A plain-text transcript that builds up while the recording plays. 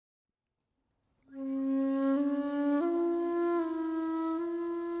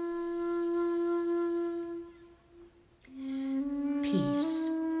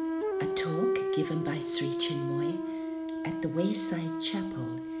given by Sri Chinmoy at the Wayside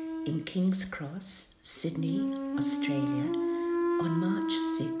Chapel in King's Cross, Sydney, Australia, on March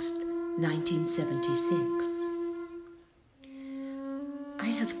 6, 1976. I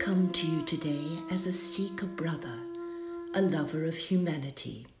have come to you today as a seeker brother, a lover of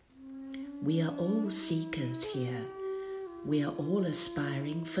humanity. We are all seekers here. We are all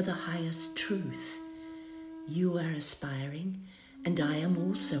aspiring for the highest truth. You are aspiring, and I am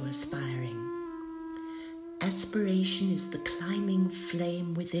also aspiring. Aspiration is the climbing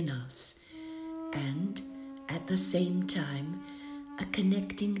flame within us, and at the same time, a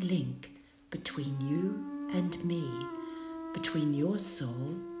connecting link between you and me, between your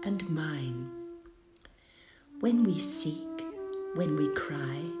soul and mine. When we seek, when we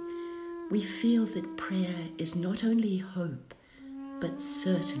cry, we feel that prayer is not only hope, but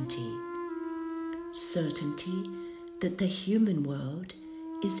certainty. Certainty that the human world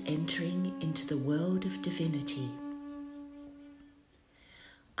is entering into the world of divinity.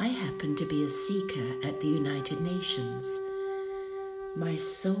 I happen to be a seeker at the United Nations. My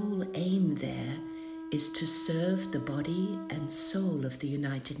sole aim there is to serve the body and soul of the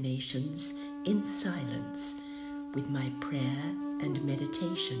United Nations in silence with my prayer and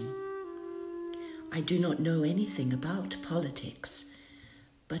meditation. I do not know anything about politics,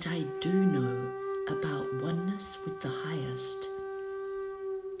 but I do know about oneness with the highest.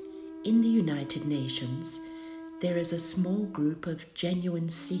 In the United Nations, there is a small group of genuine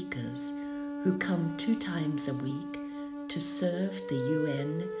seekers who come 2 times a week to serve the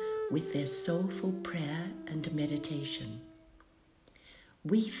UN with their soulful prayer and meditation.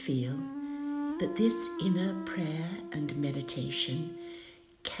 We feel that this inner prayer and meditation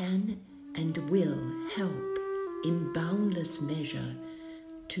can and will help in boundless measure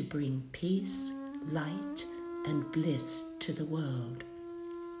to bring peace, light, and bliss to the world.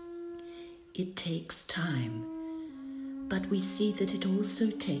 It takes time, but we see that it also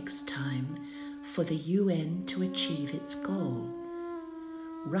takes time for the UN to achieve its goal.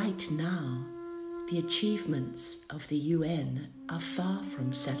 Right now, the achievements of the UN are far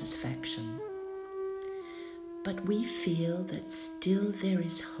from satisfaction, but we feel that still there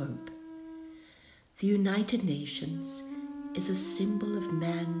is hope. The United Nations is a symbol of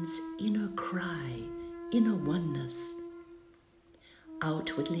man's inner cry, inner oneness.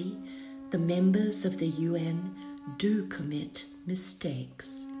 Outwardly, the members of the UN do commit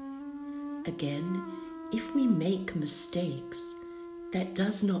mistakes. Again, if we make mistakes, that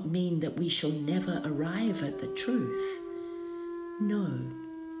does not mean that we shall never arrive at the truth. No,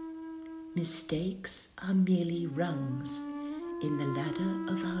 mistakes are merely rungs in the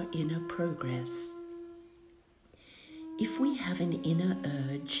ladder of our inner progress. If we have an inner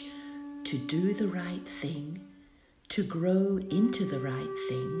urge to do the right thing, to grow into the right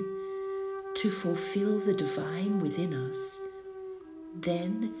thing, to fulfill the divine within us,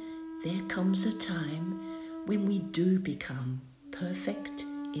 then there comes a time when we do become perfect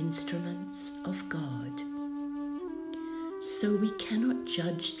instruments of God. So we cannot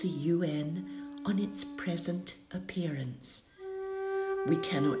judge the UN on its present appearance. We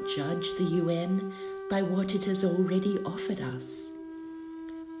cannot judge the UN by what it has already offered us.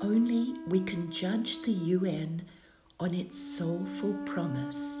 Only we can judge the UN on its soulful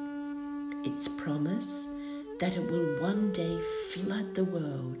promise, its promise that it will one day flood the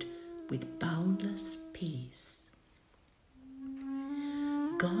world with boundless peace.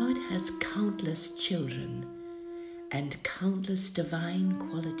 God has countless children and countless divine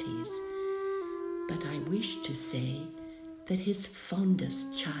qualities, but I wish to say that his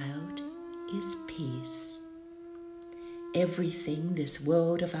fondest child is peace. Everything this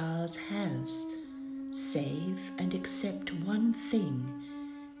world of ours has, save and except one thing,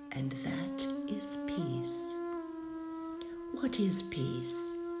 and that is peace. What is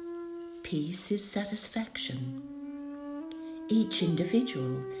peace? Peace is satisfaction. Each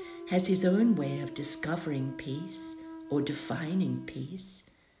individual has his own way of discovering peace or defining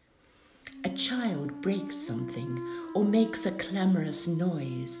peace. A child breaks something or makes a clamorous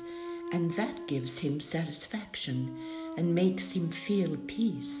noise, and that gives him satisfaction and makes him feel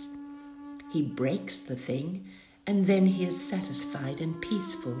peace. He breaks the thing, and then he is satisfied and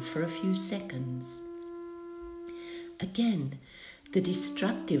peaceful for a few seconds. Again, the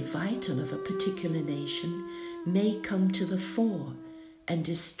destructive vital of a particular nation may come to the fore and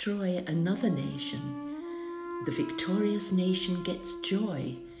destroy another nation. The victorious nation gets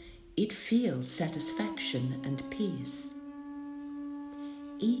joy. It feels satisfaction and peace.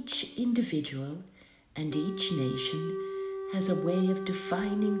 Each individual and each nation has a way of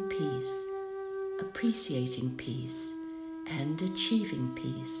defining peace, appreciating peace, and achieving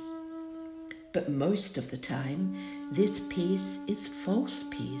peace. But most of the time, this peace is false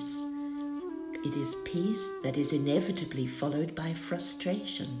peace. It is peace that is inevitably followed by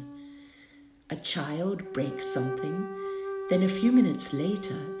frustration. A child breaks something, then a few minutes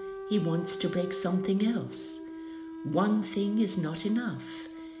later, he wants to break something else. One thing is not enough.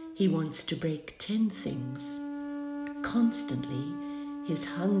 He wants to break 10 things. Constantly, his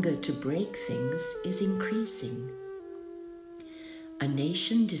hunger to break things is increasing. A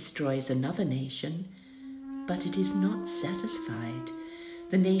nation destroys another nation, but it is not satisfied.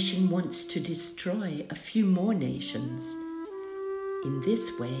 The nation wants to destroy a few more nations. In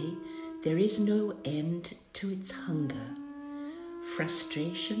this way, there is no end to its hunger.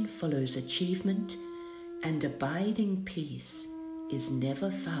 Frustration follows achievement, and abiding peace is never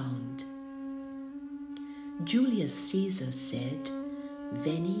found. Julius Caesar said,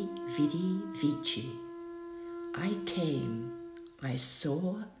 "Veni, vidi, vici." I came, I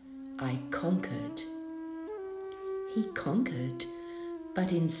saw, I conquered. He conquered,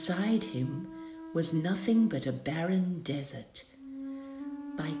 but inside him was nothing but a barren desert.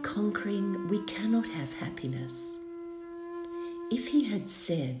 By conquering, we cannot have happiness. If he had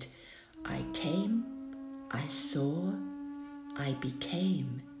said, "I came, I saw, I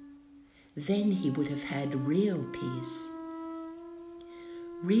became," then he would have had real peace.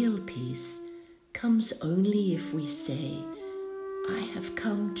 Real peace comes only if we say, "I have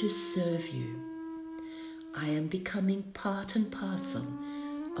come to serve you. I am becoming part and parcel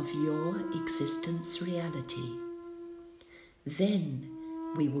of your existence reality." Then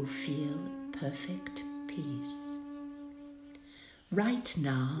we will feel perfect peace. Right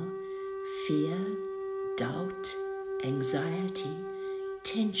now, fear, doubt, anxiety,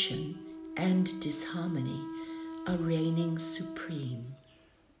 tension, and disharmony are reigning supreme.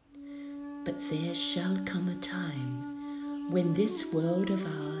 But there shall come a time when this world of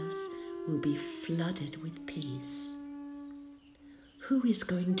ours will be flooded with peace. Who is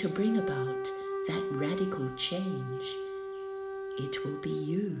going to bring about that radical change? It will be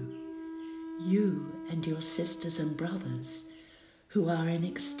you and your sisters and brothers, who are an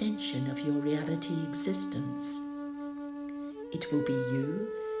extension of your reality existence. It will be you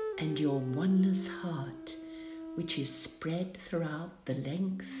and your oneness heart, which is spread throughout the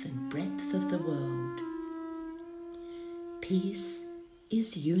length and breadth of the world. Peace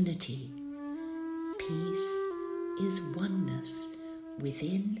is unity. Peace is oneness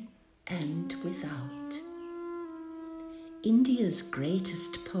within and without. India's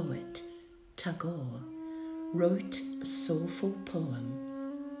greatest poet, Tagore, wrote a soulful poem.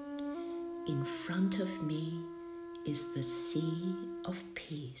 In front of me is the sea of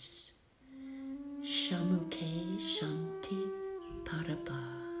peace. Shamukhe Shanti Paraba.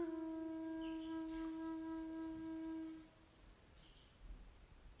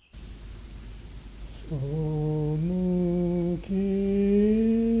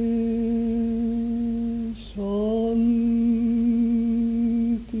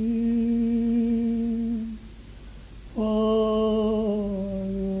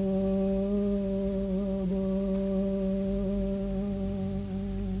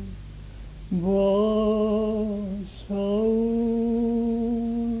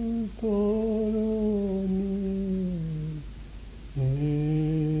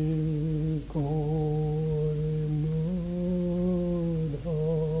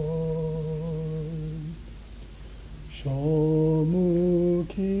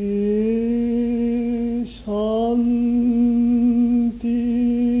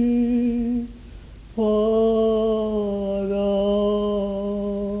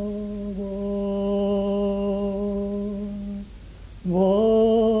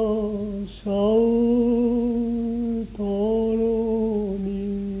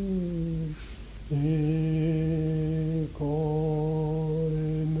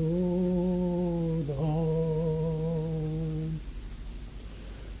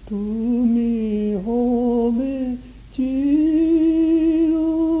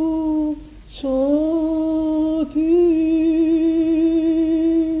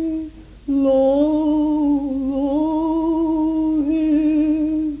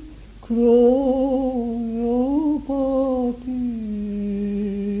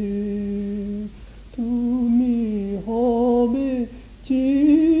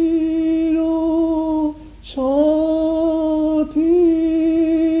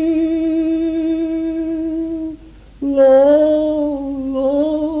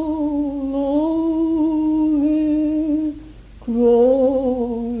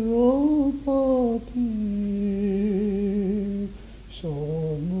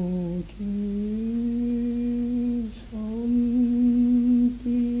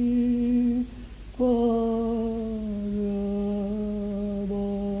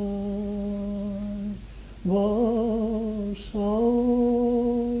 Vasatarini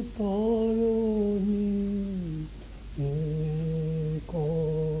ekonodham